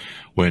when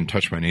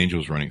Touch Mine Angel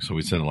was running, so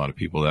we sent a lot of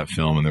people to that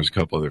film, and there's a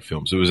couple other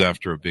films. It was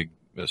after a big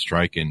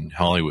strike in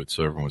Hollywood,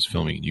 so everyone was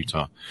filming in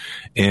Utah.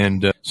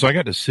 And so I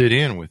got to sit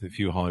in with a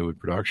few Hollywood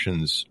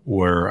productions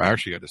where I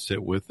actually got to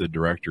sit with the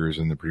directors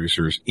and the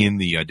producers in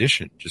the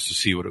audition just to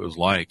see what it was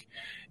like.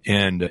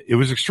 And it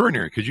was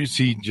extraordinary because you'd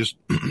see just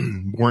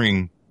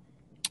boring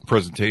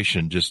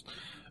presentation, just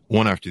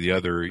one after the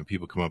other.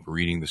 People come up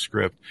reading the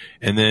script,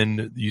 and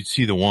then you'd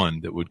see the one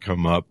that would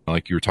come up,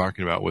 like you were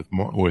talking about with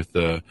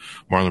Marlon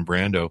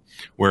Brando,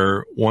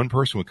 where one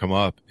person would come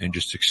up and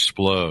just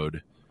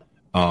explode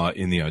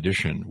in the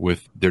audition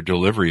with their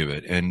delivery of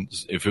it. And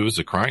if it was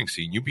a crying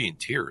scene, you'd be in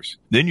tears.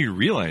 Then you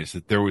realize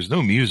that there was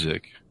no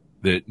music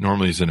that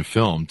normally is in a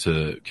film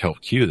to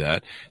help cue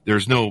that.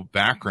 There's no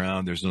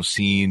background, there's no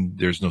scene,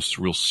 there's no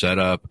real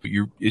setup.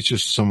 It's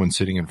just someone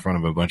sitting in front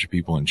of a bunch of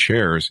people in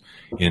chairs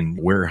in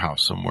a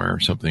warehouse somewhere or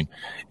something.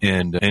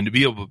 And to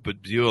be able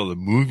to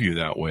move you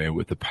that way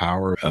with the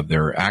power of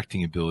their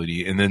acting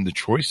ability, and then the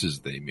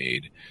choices they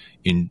made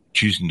in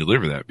choosing to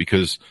deliver that,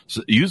 because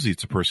usually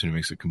it's a person who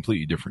makes a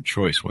completely different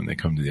choice when they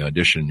come to the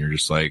audition. You're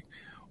just like,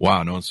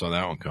 wow, no one saw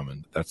that one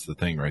coming. That's the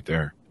thing right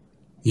there.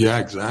 Yeah,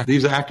 exactly.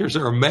 These actors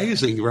are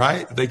amazing,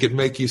 right? They could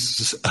make you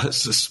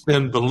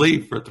suspend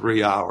belief for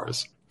 3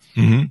 hours.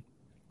 Mm-hmm.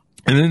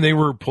 And then they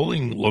were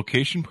pulling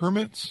location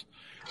permits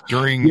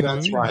during. Yeah,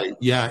 that's right.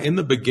 Yeah. In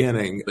the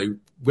beginning, they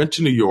went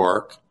to New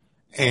York,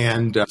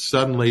 and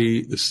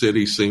suddenly the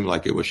city seemed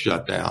like it was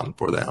shut down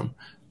for them.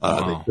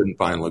 They couldn't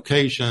find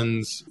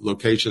locations.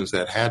 Locations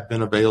that had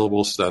been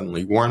available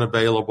suddenly weren't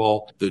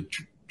available. The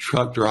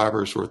truck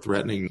drivers were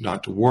threatening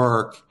not to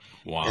work.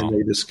 Wow. And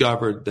they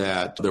discovered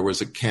that there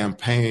was a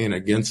campaign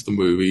against the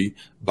movie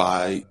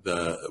by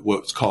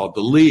what's called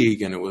the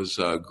League, and it was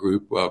a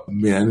group of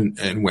men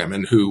and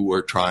women who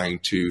were trying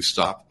to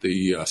stop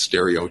the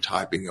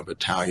stereotyping of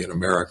Italian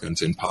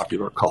Americans in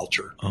popular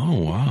culture. Oh,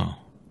 wow.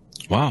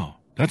 Wow.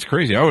 That's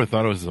crazy. I would have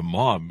thought it was the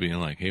mob being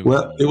like, hey.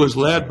 Well, it was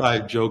led by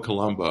Joe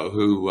Colombo,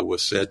 who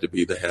was said to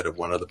be the head of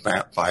one of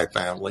the five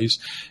families.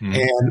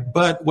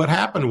 But what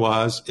happened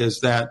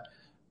is that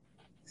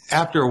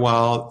after a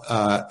while,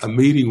 a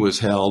meeting was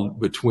held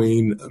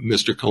between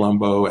Mr.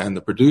 Colombo and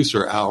the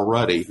producer, Al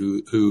Ruddy,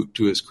 who,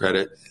 to his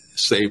credit,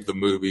 saved the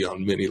movie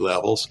on many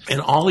levels.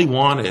 And all he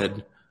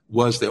wanted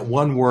was that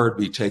one word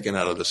be taken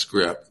out of the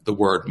script, the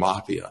word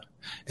mafia.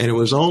 And it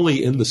was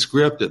only in the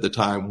script at the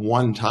time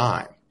one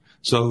time.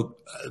 So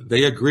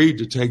they agreed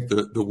to take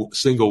the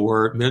single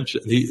word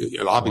mention.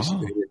 Obviously,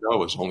 they didn't know it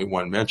was only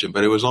one mention,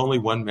 but it was only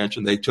one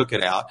mention. They took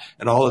it out,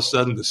 and all of a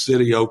sudden the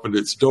city opened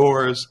its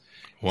doors.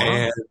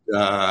 Wow.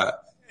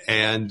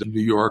 And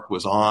New York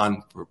was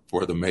on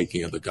for the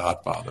making of The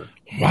Godfather.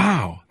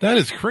 Wow, that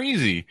is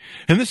crazy.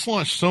 And this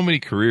launched so many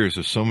careers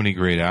of so many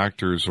great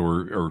actors,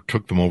 or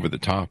took them over the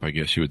top, I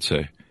guess you would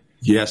say.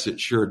 Yes, it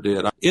sure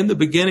did. In the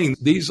beginning,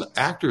 these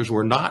actors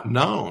were not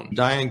known.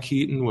 Diane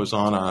Keaton was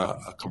on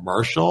a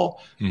commercial,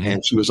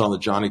 and she was on the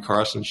Johnny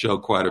Carson show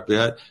quite a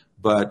bit.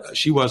 But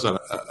she wasn't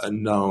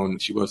known.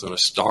 She wasn't a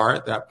star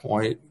at that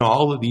point.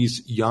 All of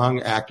these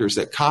young actors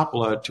that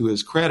Coppola, to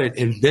his credit,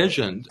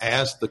 envisioned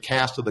as the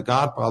cast of The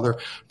Godfather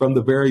from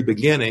the very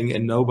beginning,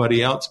 and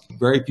nobody else,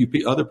 very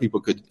few other people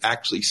could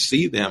actually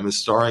see them as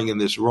starring in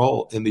these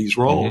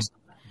roles.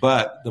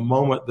 But the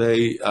moment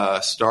they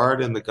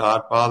starred in The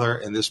Godfather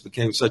and this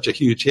became such a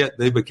huge hit,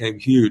 they became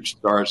huge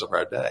stars of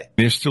our day.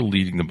 They're still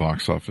leading the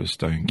box office.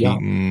 Diane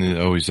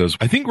Keaton always does.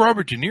 I think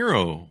Robert De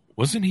Niro,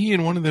 wasn't he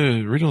in one of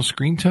the original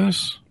screen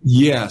tests?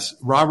 Yes.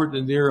 Robert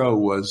De Niro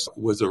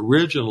was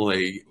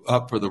originally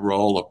up for the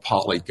role of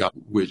Paulie Guy,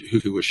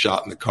 who was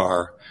shot in the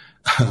car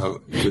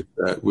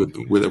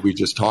that we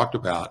just talked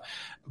about.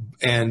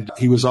 And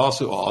he was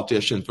also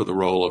auditioned for the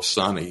role of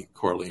Sonny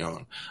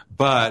Corleone.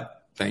 But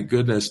thank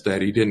goodness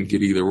that he didn't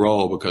get either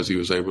role, because he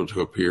was able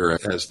to appear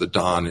as the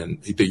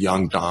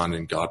young Don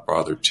in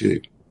Godfather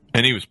 2.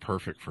 And he was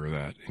perfect for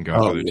that in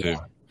Godfather 2.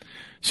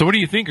 So what do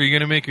you think? Are you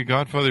going to make a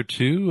Godfather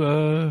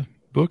 2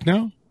 book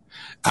now?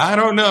 I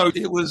don't know.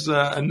 It was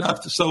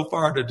enough so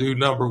far to do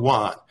number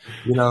one,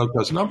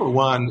 because number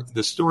one,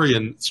 the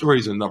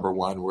stories in number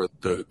one were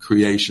the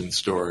creation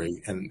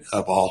story and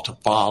of all to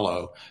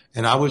follow.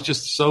 And I was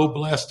just so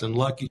blessed and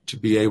lucky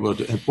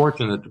and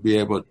fortunate to be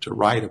able to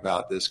write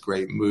about this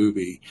great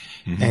movie.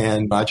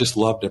 And I just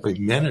loved every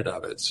minute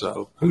of it.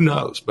 So who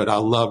knows? But I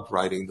loved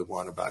writing the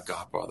one about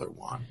Godfather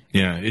 1.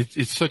 Yeah,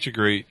 it's such a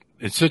great,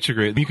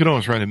 you could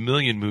almost write 1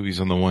 million movies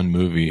on the one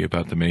movie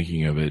about the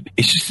making of it.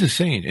 It's just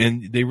insane.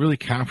 And they really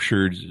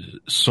captured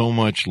so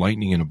much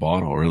lightning in a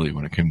bottle, really,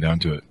 when it came down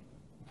to it.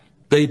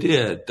 They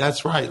did.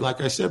 That's right.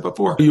 Like I said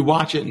before, you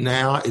watch it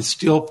now, it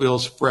still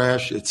feels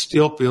fresh. It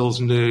still feels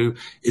new.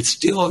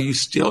 You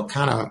still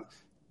kind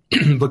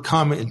of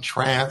become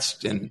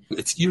entranced, and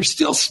you're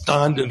still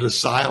stunned into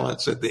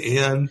silence at the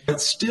end.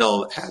 It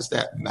still has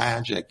that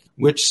magic,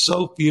 which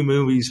so few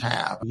movies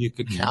have. You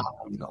could count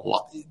them,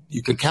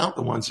 you could count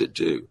the ones that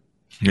do.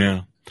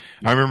 Yeah.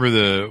 I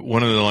remember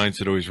one of the lines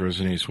that always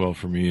resonates well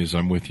for me is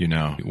 "I'm with you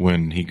now."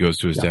 When he goes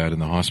to his dad in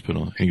the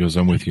hospital, he goes,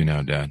 "I'm with you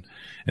now, Dad."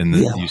 And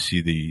then you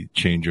see the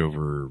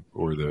changeover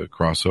or the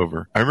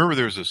crossover. I remember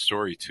there was a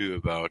story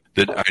too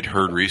that I'd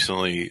heard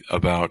recently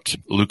about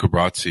Luca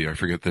Brasi. I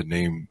forget the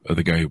name of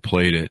the guy who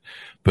played it,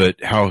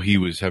 but how he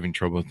was having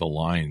trouble with the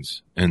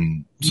lines,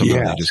 and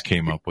somehow he just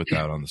came up with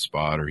that on the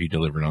spot, or he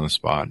delivered on the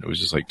spot. It was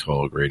just like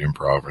total great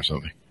improv or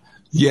something.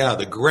 Yeah,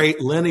 the great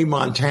Lenny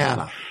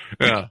Montana.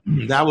 Yeah.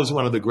 That was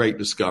one of the great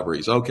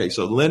discoveries. Okay,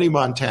 so Lenny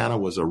Montana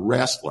was a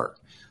wrestler,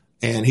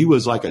 and he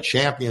was like a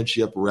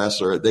championship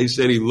wrestler. They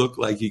said he looked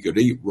like he could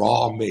eat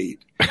raw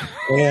meat.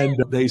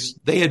 And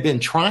they had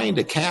been trying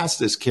to cast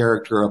this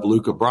character of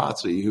Luca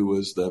Brasi, who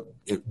was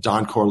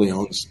Don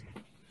Corleone's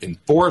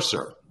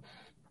enforcer.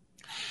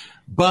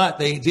 But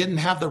they didn't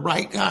have the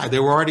right guy. They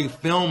were already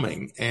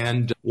filming.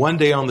 And one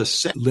day on the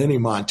set, Lenny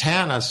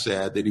Montana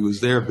said that he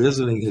was there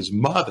visiting his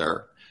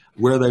mother,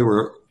 where they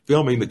were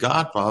filming The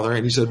Godfather.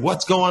 And he said,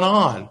 "What's going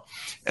on?"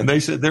 And they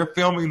said, "They're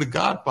filming The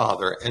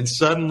Godfather." And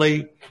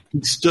suddenly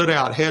he stood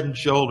out head and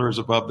shoulders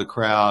above the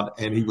crowd,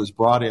 and he was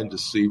brought in to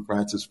see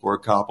Francis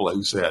Ford Coppola,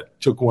 who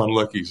took one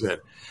look, he said,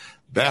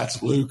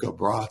 "That's Luca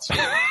Brasi."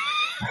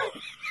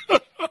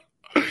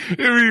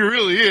 He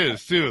really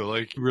is too.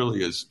 He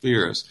really is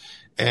fierce.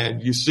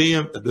 And you see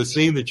him, the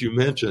scene that you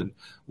mentioned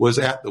was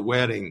at the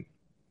wedding.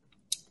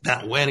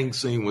 That wedding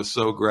scene was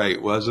so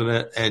great, wasn't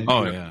it? And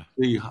you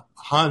see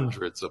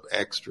hundreds of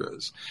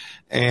extras,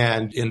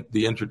 and in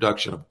the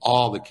introduction of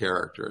all the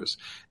characters.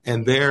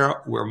 And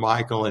there where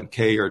Michael and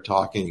Kay are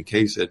talking, and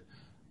Kay said,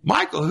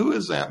 "Michael, who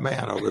is that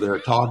man over there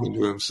talking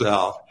to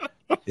himself?"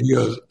 And he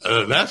goes,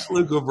 "That's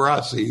Luca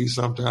Brasi. He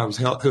sometimes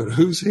helps."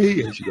 "Who's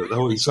he?" And she goes,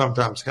 "Oh, he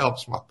sometimes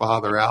helps my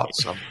father out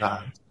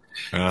sometimes."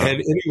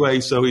 And anyway,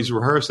 so he's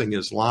rehearsing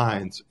his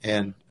lines,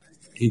 and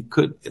he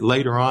could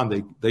later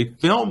on they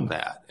filmed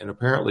that, and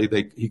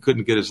apparently he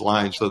couldn't get his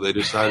lines, so they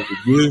decided to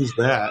use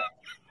that,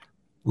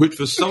 which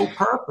was so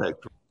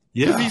perfect.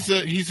 Yeah,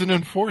 he's an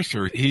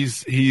enforcer.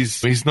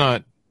 He's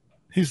not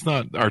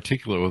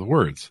articulate with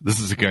words. This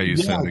is a guy you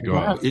send to go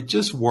out. It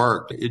just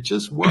worked.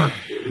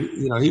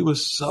 He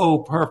was so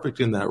perfect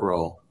in that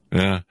role.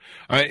 Yeah,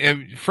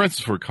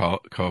 Francis Ford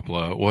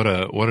Coppola.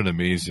 What an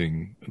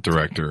amazing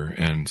director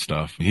and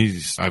stuff.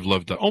 I've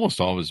loved almost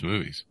all of his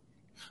movies.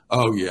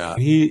 Oh yeah,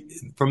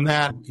 from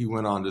that he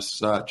went on to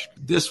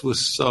this was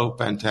so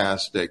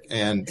fantastic,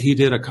 and he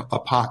did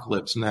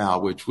Apocalypse Now,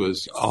 which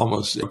was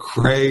almost a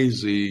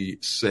crazy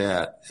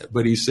set.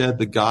 But he said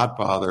The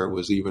Godfather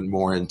was even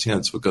more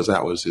intense because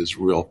that was his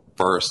real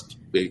first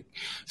big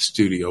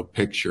studio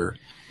picture,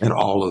 and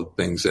all of the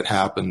things that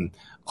happened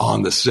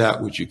on the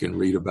set, which you can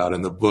read about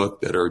in the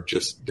book, that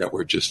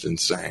were just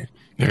insane.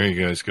 There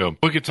you guys go.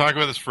 We could talk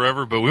about this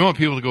forever, but we want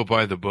people to go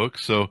buy the book.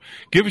 So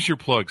give us your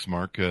plugs,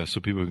 Mark, so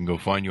people can go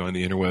find you on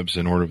the interwebs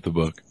and order the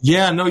book.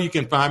 Yeah, no, you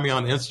can find me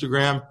on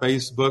Instagram,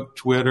 Facebook,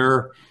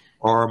 Twitter,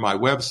 or my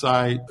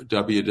website,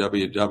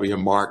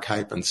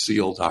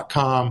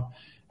 www.mark-seal.com.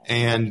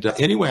 And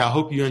anyway, I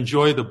hope you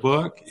enjoy the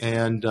book.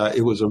 And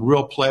it was a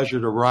real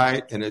pleasure to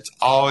write, and it's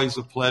always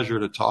a pleasure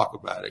to talk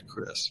about it,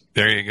 Chris.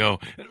 There you go.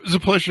 It was a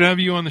pleasure to have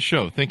you on the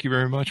show. Thank you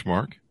very much,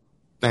 Mark.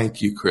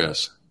 Thank you,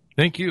 Chris.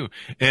 Thank you.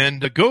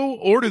 And go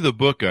order the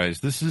book,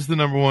 guys. This is the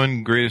number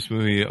one greatest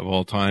movie of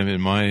all time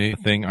in my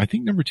thing. I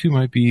think number 2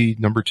 might be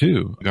number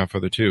 2,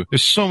 Godfather 2.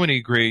 There's so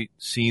many great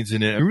scenes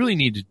in it. I really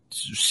need to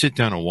sit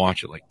down and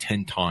watch it like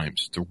 10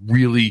 times to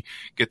really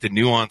get the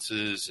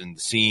nuances and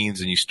the scenes,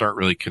 and you start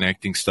really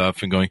connecting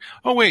stuff and going,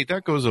 oh, wait,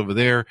 that goes over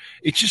there.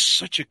 It's just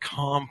such a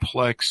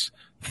complex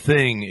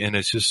thing, and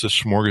it's just a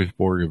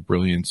smorgasbord of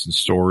brilliance and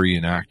story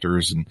and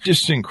actors, and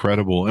just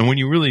incredible. And when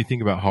you really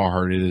think about how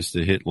hard it is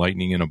to hit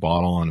lightning in a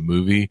bottle on a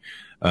movie,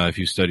 if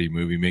you study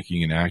movie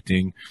making and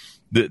acting,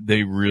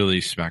 they really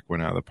smack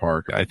one out of the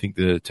park. I think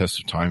the test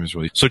of time is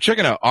really... So check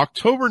it out.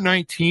 October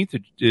 19th,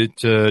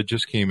 it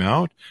just came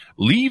out.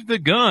 Leave the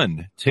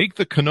Gun, Take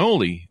the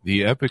Cannoli,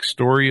 the epic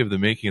story of the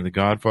making of The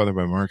Godfather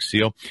by Mark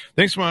Seal.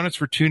 Thanks so much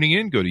for tuning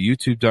in. Go to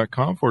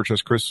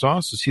youtube.com/Chris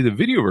Voss to see the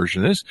video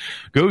version of this.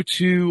 Go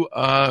to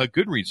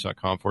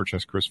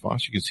goodreads.com/Chris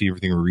Voss. You can see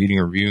everything we're reading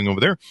or reviewing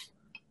over there.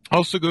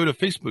 Also go to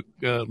Facebook,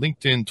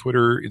 LinkedIn,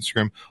 Twitter,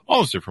 Instagram, all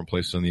those different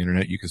places on the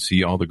internet. You can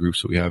see all the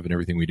groups that we have and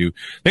everything we do.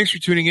 Thanks for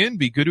tuning in.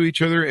 Be good to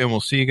each other, and we'll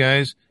see you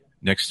guys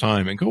next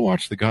time. And go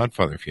watch The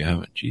Godfather if you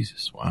haven't.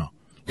 Jesus, wow.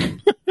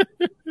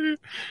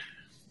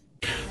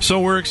 So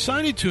we're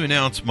excited to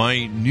announce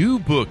my new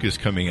book is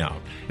coming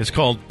out. It's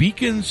called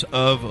Beacons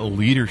of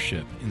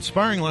Leadership,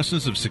 Inspiring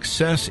Lessons of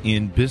Success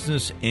in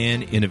Business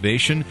and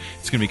Innovation.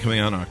 It's going to be coming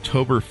out on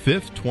October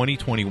 5th,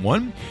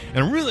 2021.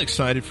 And I'm really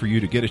excited for you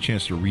to get a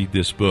chance to read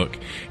this book.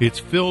 It's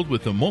filled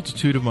with a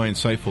multitude of my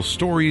insightful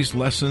stories,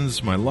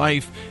 lessons, my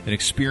life, and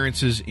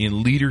experiences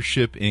in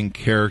leadership and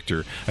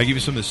character. I give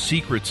you some of the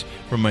secrets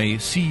from my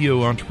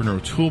CEO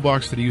entrepreneurial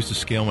toolbox that I use to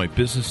scale my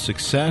business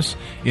success,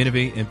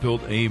 innovate, and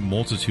build a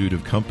multitude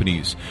of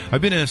companies.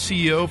 I've been a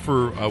CEO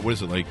for,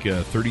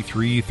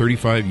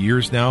 35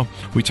 years now.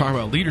 We talk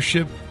about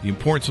leadership, the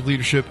importance of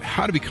leadership,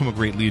 how to become a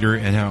great leader,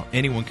 and how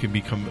anyone can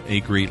become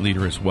a great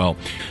leader as well.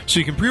 So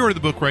you can pre-order the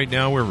book right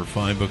now wherever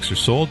fine books are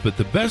sold, but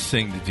the best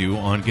thing to do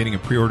on getting a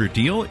pre-order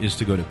deal is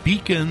to go to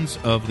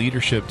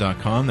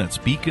beaconsofleadership.com. That's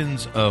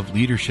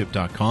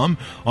beaconsofleadership.com.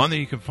 On there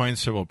you can find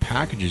several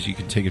packages you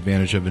can take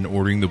advantage of in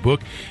ordering the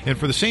book. And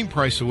for the same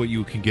price of what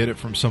you can get it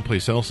from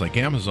someplace else like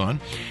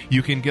Amazon,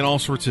 you can get all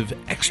sorts of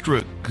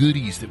extra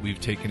goodies that we've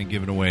taken and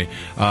given away.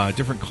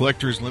 Different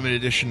collectors,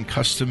 limited edition,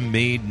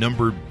 custom-made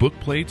numbered book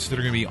plates that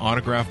are going to be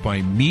autographed by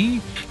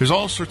me. There's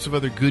all sorts of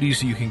other goodies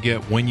that you can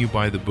get when you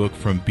buy the book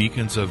from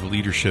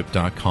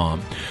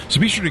beaconsofleadership.com. So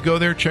be sure to go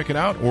there, check it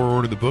out, or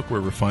order the book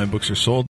wherever fine books are sold.